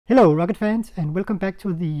Hello rocket fans, and welcome back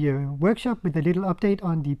to the workshop with a little update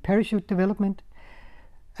on the parachute development.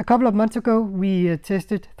 A couple of months ago we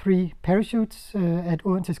tested 3 parachutes at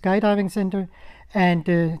Odense Skydiving Center, and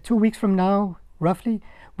 2 weeks from now roughly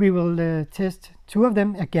we will test 2 of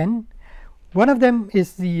them again. One of them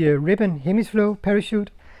is the ribbon hemisflow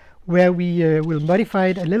parachute, where we will modify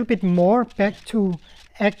it a little bit more back to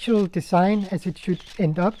actual design as it should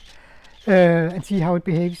end up, and see how it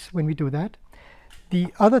behaves when we do that.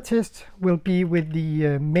 The other test will be with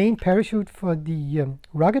the main parachute for the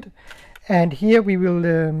rocket, and here we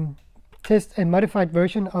will test a modified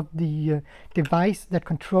version of the device that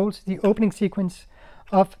controls the opening sequence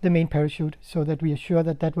of the main parachute, so that we are sure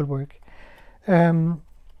that that will work.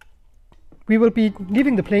 We will be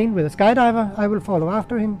leaving the plane with a skydiver. I will follow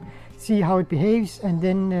after him, see how it behaves, and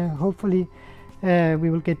then hopefully we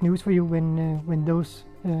will get news for you when those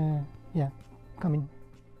come in.